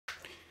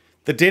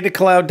The Data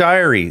Cloud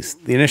Diaries,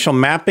 the initial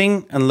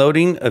mapping and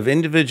loading of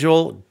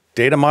individual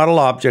data model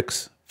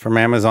objects from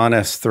Amazon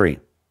S3.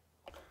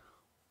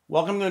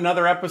 Welcome to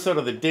another episode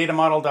of the Data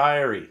Model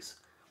Diaries.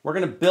 We're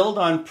going to build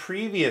on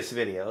previous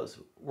videos.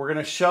 We're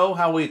going to show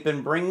how we've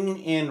been bringing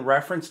in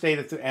reference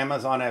data to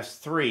Amazon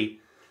S3.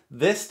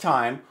 This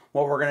time,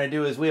 what we're going to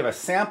do is we have a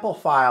sample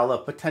file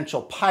of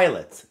potential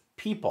pilots,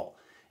 people.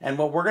 And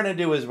what we're going to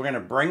do is we're going to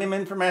bring them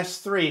in from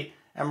S3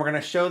 and we're going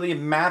to show the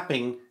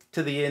mapping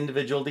to the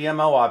individual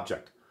DMO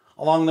object.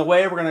 Along the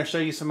way, we're going to show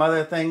you some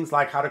other things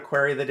like how to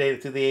query the data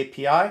through the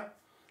API,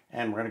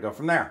 and we're going to go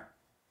from there.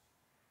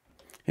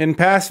 In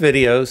past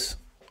videos,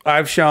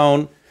 I've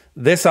shown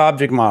this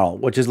object model,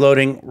 which is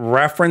loading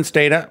reference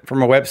data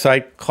from a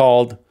website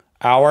called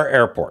Our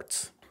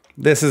Airports.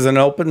 This is an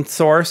open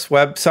source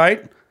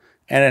website,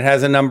 and it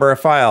has a number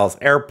of files: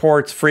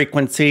 airports,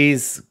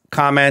 frequencies,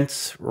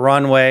 comments,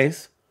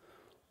 runways.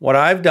 What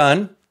I've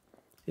done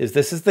is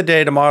this is the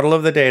data model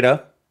of the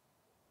data,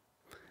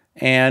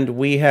 and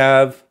we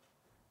have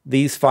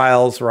these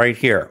files right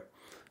here.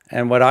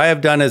 And what I have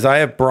done is I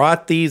have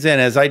brought these in,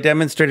 as I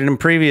demonstrated in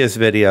previous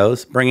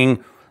videos,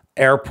 bringing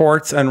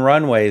airports and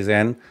runways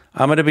in.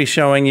 I'm going to be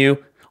showing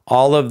you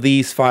all of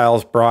these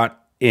files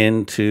brought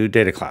into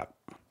Data Cloud.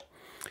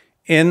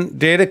 In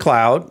Data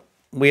Cloud,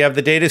 we have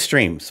the data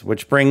streams,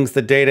 which brings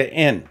the data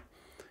in.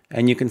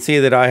 And you can see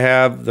that I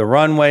have the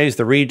runways,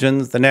 the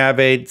regions, the nav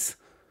aids,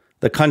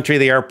 the country,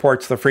 the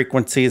airports, the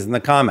frequencies, and the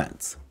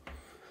comments.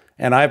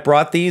 And I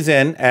brought these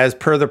in, as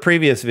per the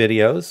previous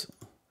videos,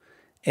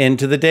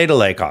 into the data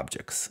lake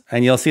objects.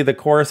 And you'll see the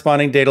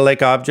corresponding data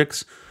lake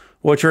objects,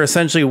 which are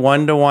essentially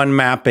one-to-one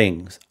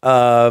mappings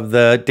of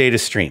the data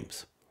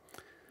streams.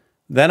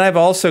 Then I've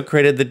also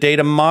created the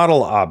data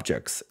model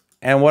objects.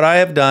 And what I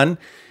have done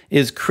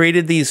is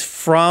created these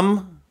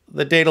from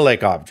the data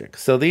lake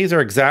objects. So these are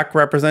exact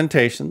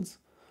representations.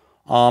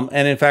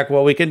 And in fact,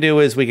 what we can do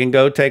is we can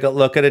go take a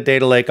look at a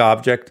data lake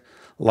object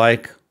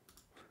like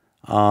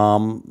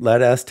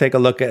let us take a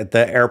look at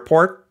the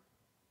airport.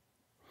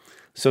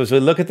 So as we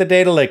look at the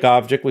data lake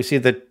object, we see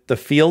that the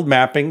field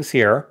mappings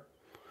here.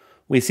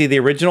 We see the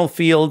original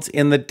fields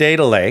in the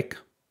data lake.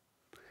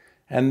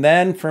 And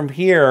then from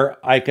here,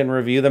 I can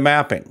review the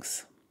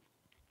mappings.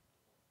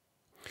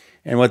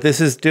 And what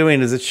this is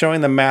doing is it's showing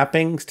the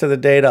mappings to the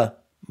data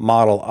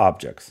model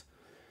objects.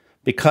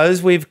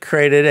 Because we've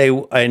created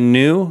a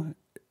new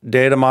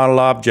data model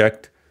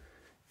object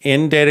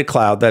in Data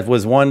Cloud that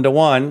was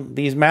one-to-one,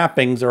 these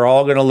mappings are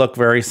all going to look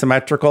very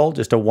symmetrical,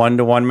 just a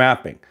one-to-one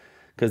mapping,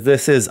 because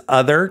this is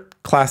other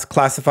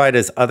classified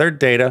as other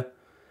data,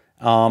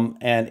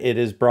 and it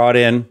is brought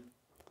in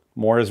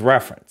more as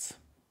reference.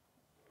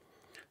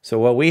 So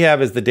what we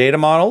have is the data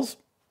models,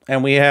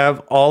 and we have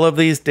all of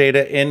these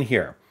data in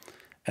here.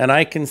 And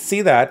I can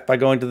see that by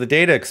going to the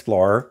Data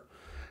Explorer.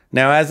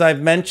 Now, as I've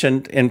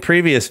mentioned in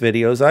previous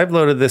videos, I've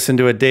loaded this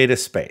into a data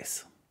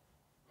space.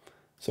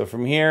 So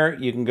from here,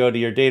 you can go to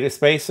your data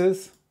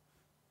spaces,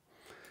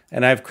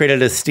 and I've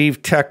created a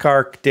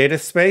SteveTechArc data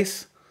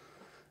space,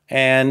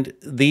 and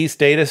these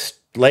data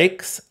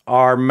lakes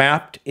are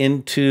mapped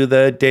into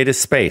the data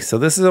space. So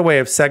this is a way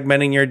of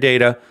segmenting your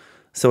data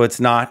so it's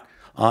not,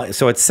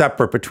 so it's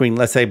separate between,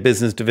 let's say,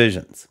 business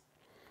divisions.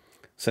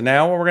 So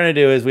now what we're going to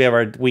do is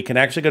we can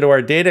actually go to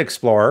our Data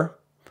Explorer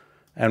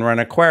and run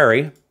a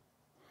query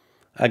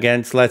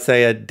against, let's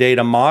say, a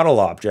data model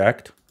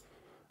object,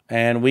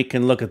 and we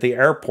can look at the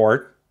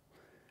airport.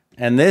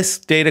 And this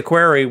data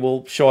query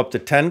will show up to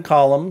 10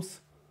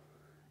 columns,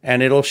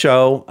 and it'll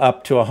show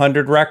up to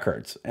 100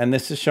 records. And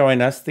this is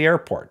showing us the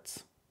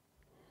airports.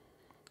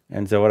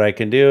 And so what I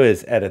can do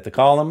is edit the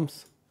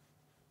columns,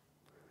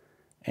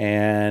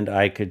 and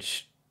I could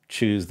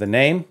choose the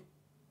name.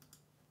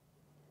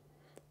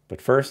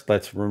 But first,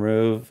 let's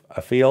remove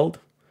a field.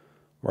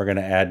 We're going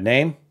to add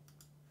name.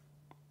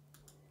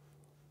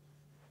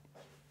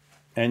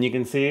 And you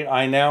can see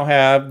I now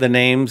have the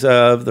names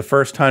of the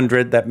first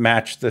 100 that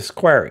match this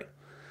query.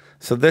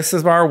 So this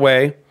is our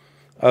way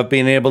of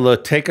being able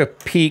to take a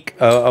peek,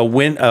 a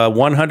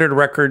 100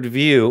 record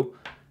view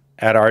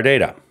at our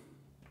data.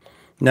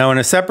 Now in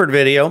a separate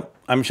video,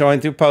 I'm showing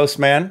through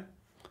Postman.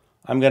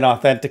 I'm going to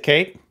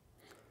authenticate.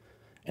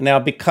 And now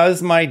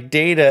because my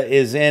data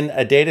is in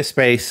a data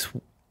space,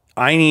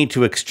 I need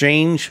to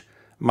exchange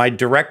my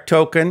direct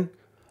token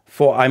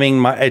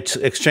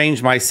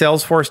exchange my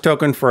Salesforce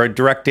token for a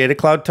direct Data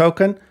Cloud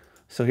token.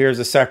 So here's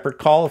a separate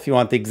call. If you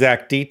want the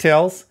exact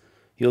details,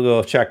 you'll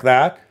go check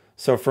that.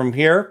 So from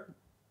here,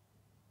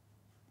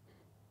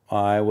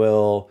 I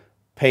will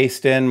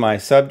paste in my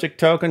subject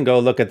token, go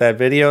look at that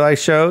video I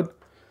showed,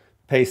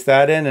 paste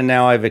that in, and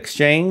now I've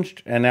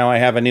exchanged, and now I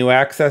have a new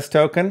access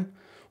token,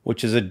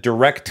 which is a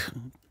direct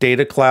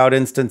Data Cloud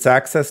instance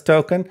access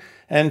token.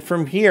 And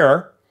from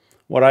here,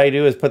 what I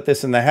do is put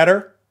this in the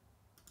header,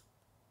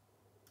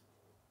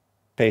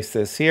 paste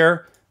this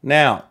here.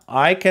 Now,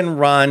 I can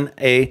run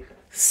a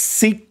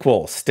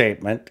SQL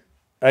statement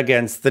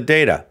against the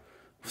data.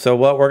 So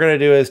what we're going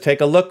to do is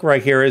take a look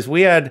right here. Is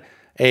we had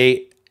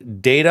a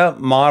data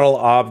model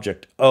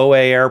object, OA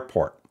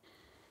Airport.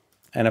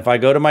 And if I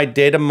go to my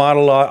data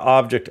model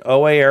object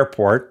OA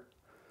airport,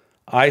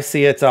 I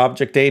see its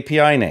object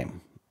API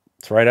name.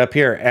 It's right up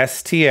here,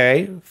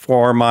 STA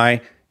for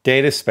my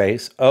data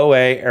space,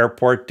 OA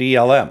airport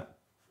DLM.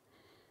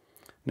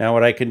 Now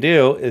what I can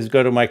do is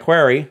go to my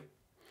query,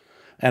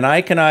 and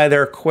I can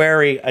either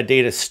query a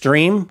data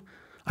stream,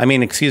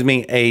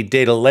 a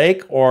data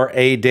lake, or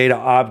a data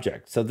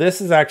object. So this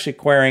is actually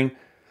querying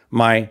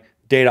my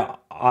data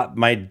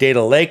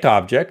lake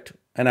object,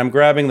 and I'm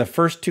grabbing the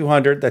first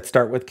 200 that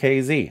start with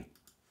KZ.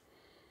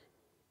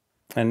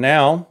 And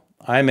now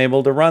I'm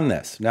able to run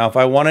this. Now, if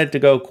I wanted to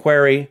go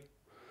query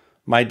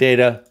my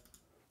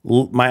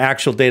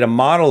actual data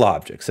model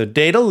object. So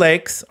data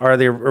lakes are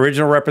the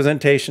original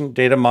representation.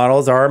 Data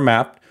models are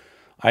mapped.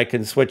 I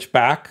can switch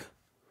back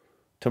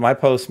to my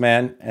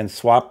Postman and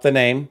swap the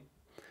name.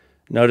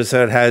 Notice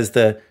that it has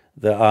the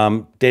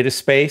data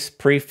space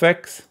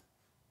prefix.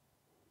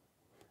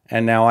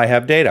 And now I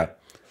have data.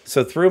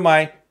 So through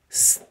my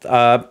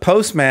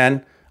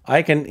Postman,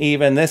 I can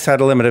this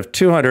had a limit of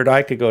 200.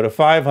 I could go to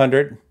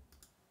 500.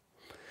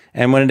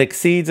 And when it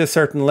exceeds a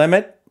certain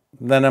limit,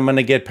 then I'm going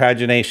to get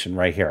pagination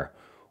right here,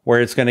 where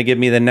it's going to give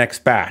me the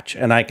next batch,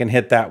 and I can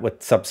hit that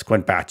with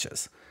subsequent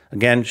batches.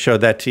 Again,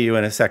 showed that to you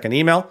in a second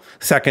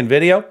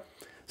video.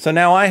 So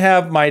now I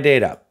have my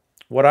data.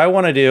 What I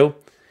want to do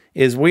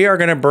is we are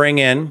going to bring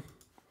in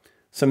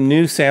some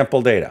new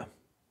sample data.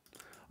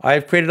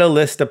 I've created a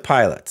list of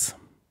pilots.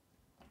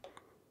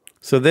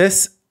 So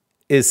this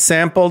is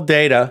sample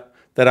data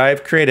that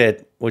I've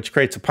created, which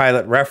creates a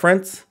pilot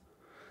reference,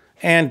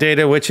 and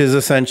data which is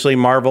essentially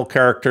Marvel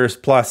characters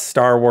plus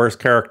Star Wars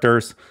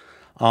characters,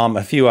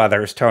 a few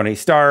others, Tony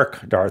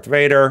Stark, Darth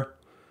Vader,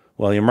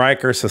 William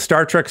Riker, so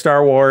Star Trek,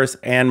 Star Wars,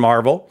 and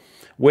Marvel,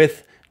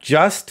 with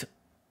just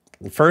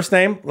first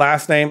name,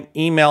 last name,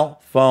 email,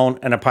 phone,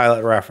 and a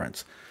pilot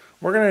reference.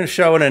 We're going to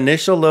show an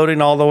initial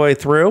loading all the way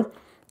through,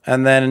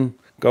 and then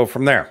go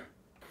from there.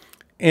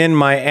 In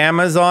my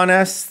Amazon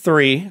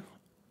S3,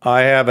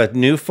 I have a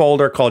new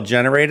folder called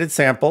Generated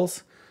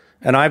Samples,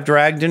 and I've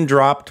dragged and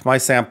dropped my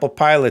sample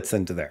pilots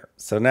into there.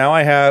 So now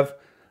I have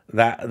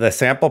the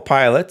sample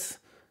pilots,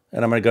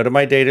 and I'm going to go to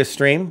my data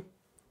stream,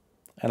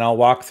 and I'll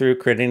walk through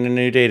creating a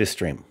new data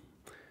stream.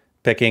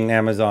 Picking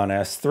Amazon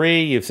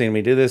S3, you've seen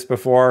me do this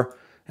before,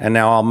 and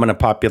now I'm going to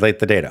populate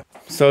the data.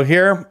 So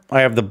here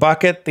I have the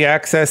bucket, the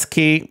access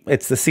key,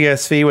 it's the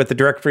CSV with the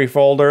directory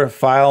folder,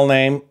 file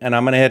name, and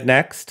I'm going to hit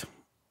next.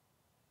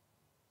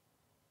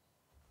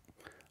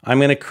 I'm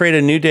going to create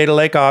a new data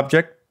lake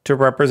object to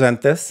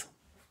represent this.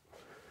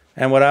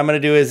 And what I'm going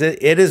to do is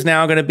it is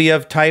now going to be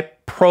of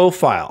type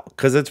profile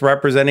because it's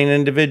representing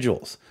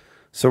individuals.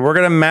 So we're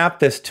going to map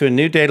this to a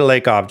new data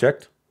lake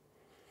object,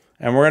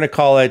 and we're going to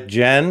call it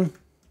gen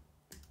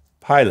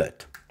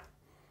pilot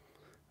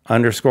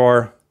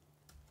underscore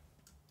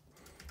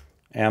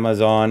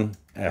Amazon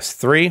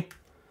S3.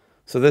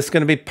 So this is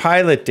going to be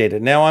pilot data.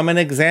 Now I'm going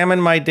to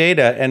examine my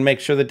data and make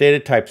sure the data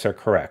types are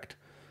correct.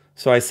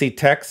 So I see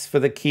text for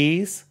the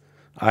keys.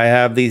 I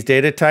have these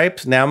data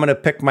types. Now I'm going to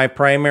pick my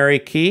primary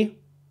key,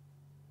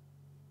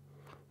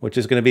 which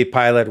is going to be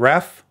pilot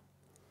ref.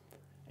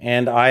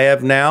 And I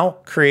have now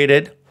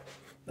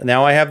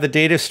I have the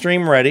data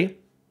stream ready.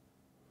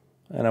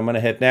 And I'm going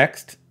to hit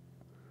next.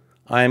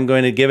 I'm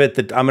going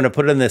to I'm going to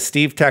put it in the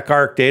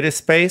SteveTechArc data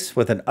space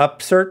with an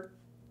upsert.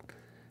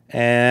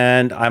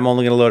 And I'm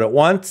only going to load it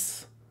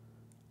once.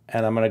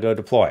 And I'm going to go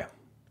deploy.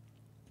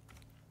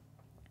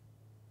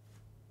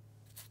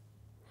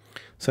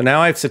 So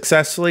now I've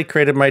successfully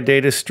created my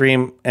data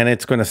stream, and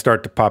it's going to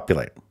start to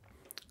populate.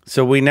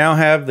 So we now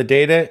have the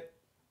data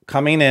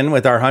coming in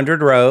with our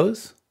 100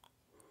 rows.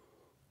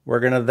 We're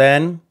going to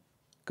then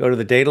go to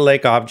the data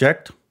lake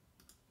object,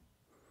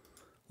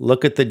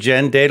 look at the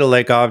gen data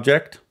lake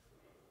object,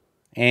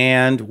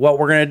 and what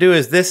we're going to do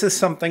is this is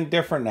something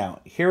different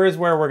now. Here is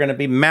where we're going to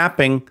be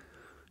mapping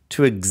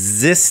to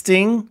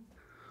existing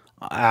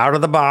out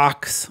of the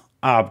box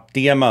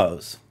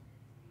DMOs.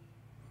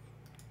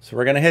 So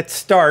we're going to hit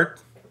start,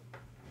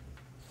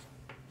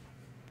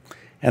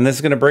 and this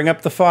is going to bring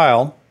up the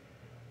file.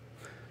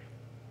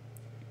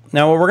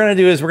 Now what we're going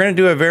to do is we're going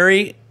to do a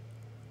very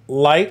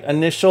light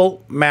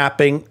initial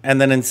mapping,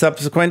 and then in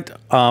subsequent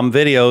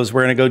videos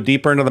we're going to go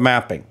deeper into the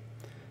mapping.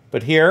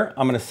 But here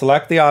I'm going to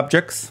select the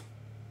objects.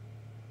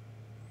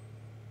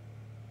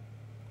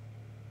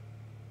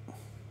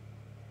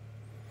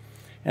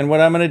 And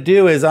what I'm going to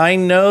do is I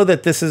know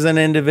that this is an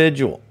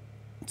individual.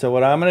 So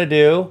what I'm going to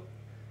do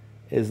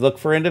is look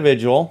for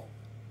individual.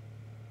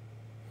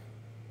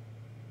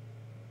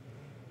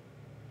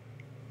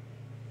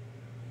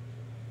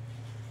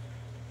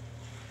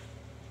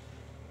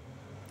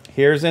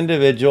 Here's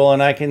individual,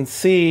 and I can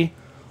see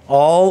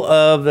all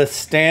of the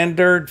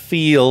standard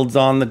fields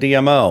on the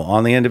DMO,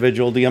 on the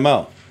individual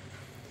DMO.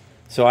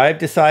 So I've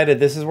decided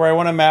this is where I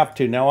want to map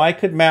to. Now I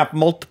could map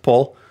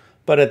multiple,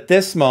 but at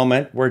this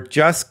moment, we're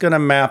just going to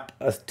map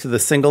to the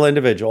single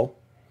individual.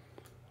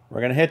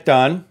 We're going to hit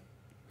done.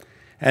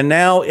 And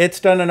now it's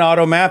done an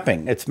auto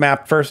mapping. It's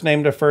mapped first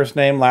name to first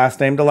name, last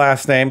name to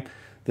last name.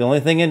 The only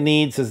thing it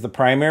needs is the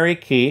primary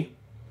key.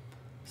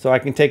 So I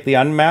can take the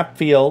unmapped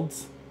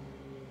fields,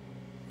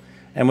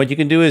 and what you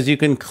can do is you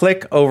can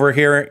click over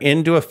here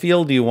into a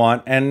field you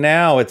want, and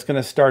now it's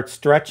going to start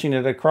stretching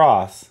it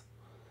across.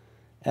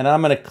 And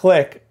I'm going to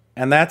click,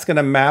 and that's going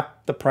to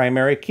map the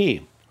primary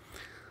key.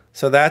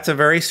 So that's a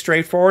very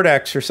straightforward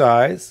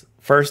exercise.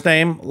 First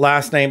name,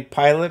 last name,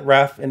 pilot,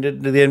 ref, into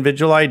the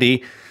individual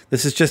ID.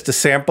 This is just a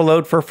sample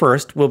load for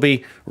first. We'll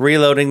be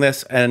reloading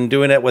this and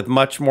doing it with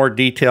much more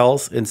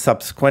details in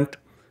subsequent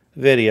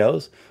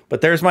videos.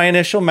 But there's my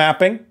initial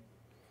mapping.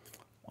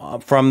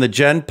 From the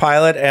Gen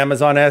Pilot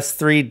Amazon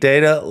S3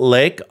 data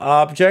lake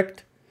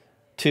object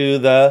to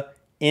the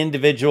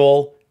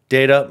individual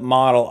data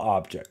model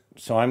object.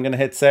 So I'm going to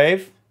hit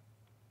save.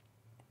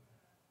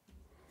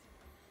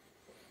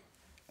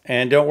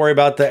 And don't worry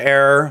about the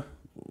error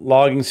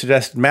logging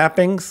suggested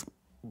mappings.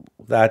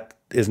 That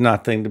is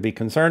nothing to be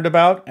concerned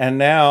about. And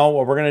now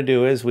what we're going to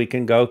do is we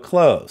can go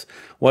close.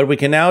 What we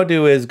can now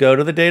do is go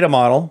to the data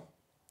model,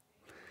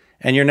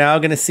 and you're now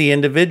going to see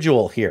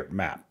individual here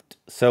mapped.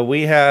 So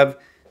we have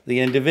the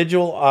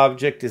individual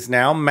object is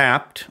now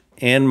mapped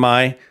in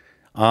my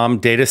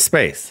data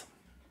space.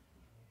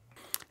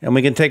 And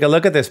we can take a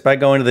look at this by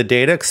going to the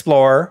Data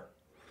Explorer.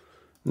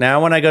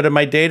 Now when I go to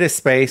my data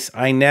space,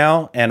 I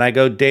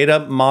go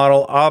data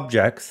model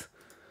objects,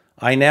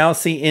 I now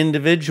see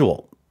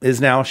individual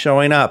is now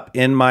showing up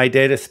in my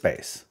data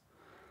space.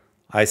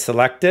 I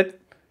select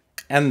it,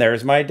 and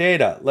there's my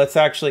data. Let's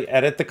actually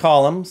edit the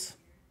columns.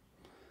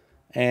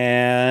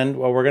 And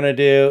what we're going to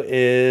do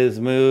is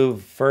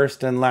move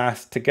first and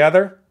last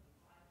together.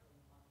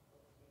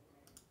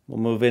 We'll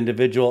move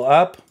individual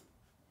up,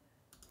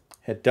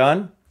 hit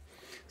done.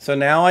 So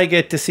now I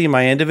get to see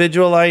my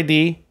individual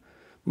ID,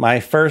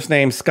 my first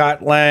name,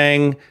 Scott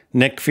Lang,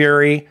 Nick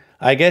Fury.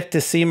 I get to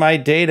see my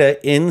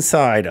data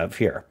inside of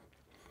here.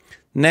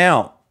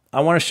 Now,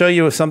 I want to show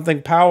you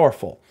something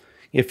powerful.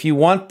 If you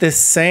want this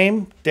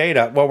same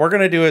data, what we're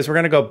going to do is we're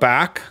going to go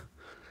back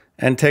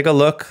and take a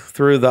look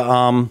through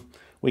the,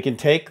 we can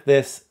take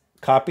this,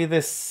 copy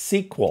this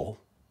SQL,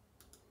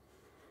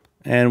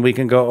 and we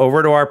can go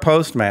over to our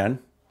Postman.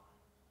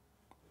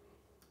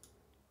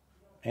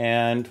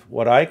 And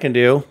what I can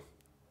do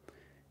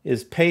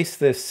is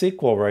paste this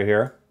SQL right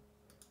here.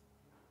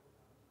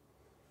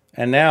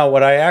 And now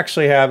what I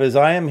actually have is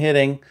I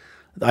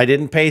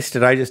didn't paste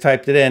it, I just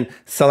typed it in.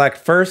 Select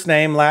first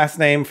name, last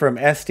name from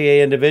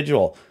STA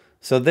individual.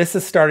 So this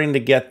is starting to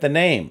get the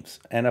names.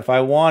 And if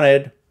I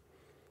wanted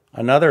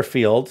another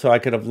field, so I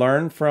could have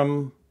learned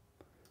from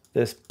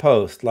this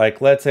post, like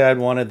let's say I'd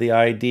wanted the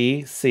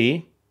ID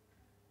C.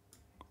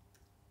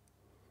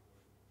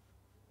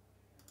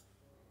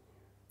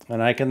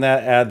 And I can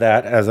add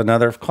that as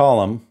another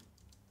column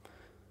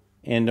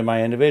into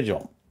my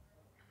individual.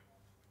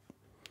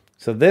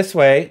 So this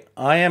way,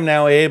 I am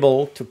now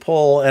able to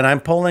pull, and I'm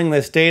pulling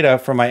this data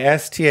from my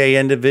STA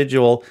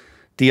individual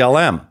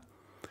DLM.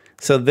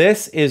 So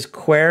this is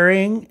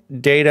querying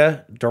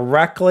data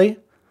directly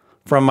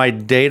from my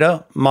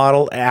data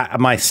model,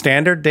 my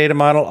standard data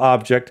model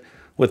object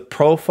with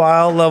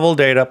profile level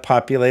data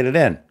populated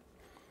in.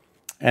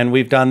 And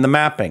we've done the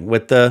mapping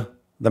with the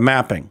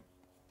mapping.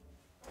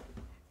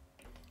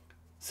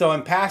 So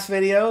in past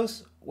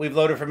videos, we've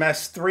loaded from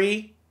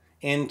S3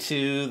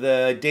 into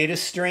the data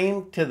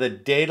stream to the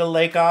data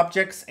lake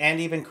objects, and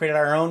even created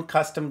our own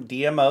custom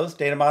DMOs,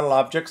 data model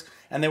objects,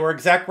 and they were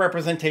exact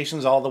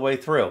representations all the way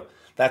through.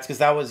 That's because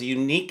that was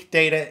unique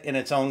data in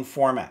its own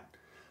format.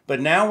 But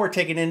now we're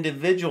taking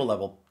individual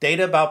level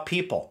data about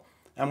people,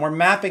 and we're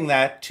mapping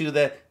that to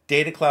the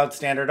Data Cloud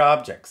standard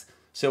objects.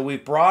 So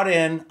we've brought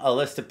in a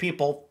list of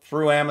people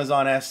through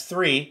Amazon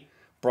S3,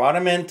 brought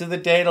them into the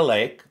data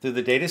lake, through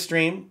the data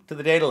stream to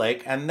the data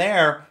lake, and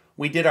there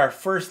we did our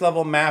first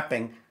level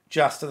mapping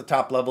just to the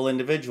top level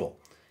individual.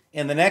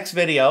 In the next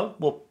video,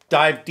 we'll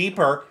dive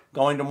deeper,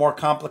 going to more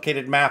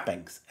complicated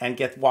mappings, and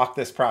walk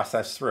this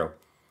process through.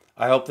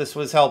 I hope this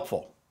was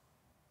helpful.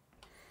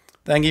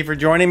 Thank you for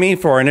joining me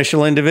for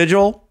Initial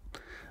Individual.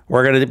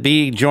 We're going to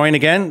be joined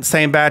again,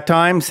 same bat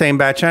time, same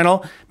bat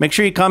channel. Make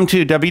sure you come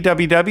to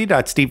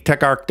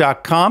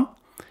www.SteveTechArc.com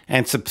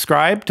and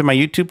subscribe to my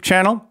YouTube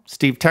channel,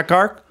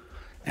 SteveTechArc,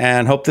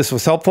 and hope this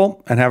was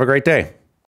helpful, and have a great day.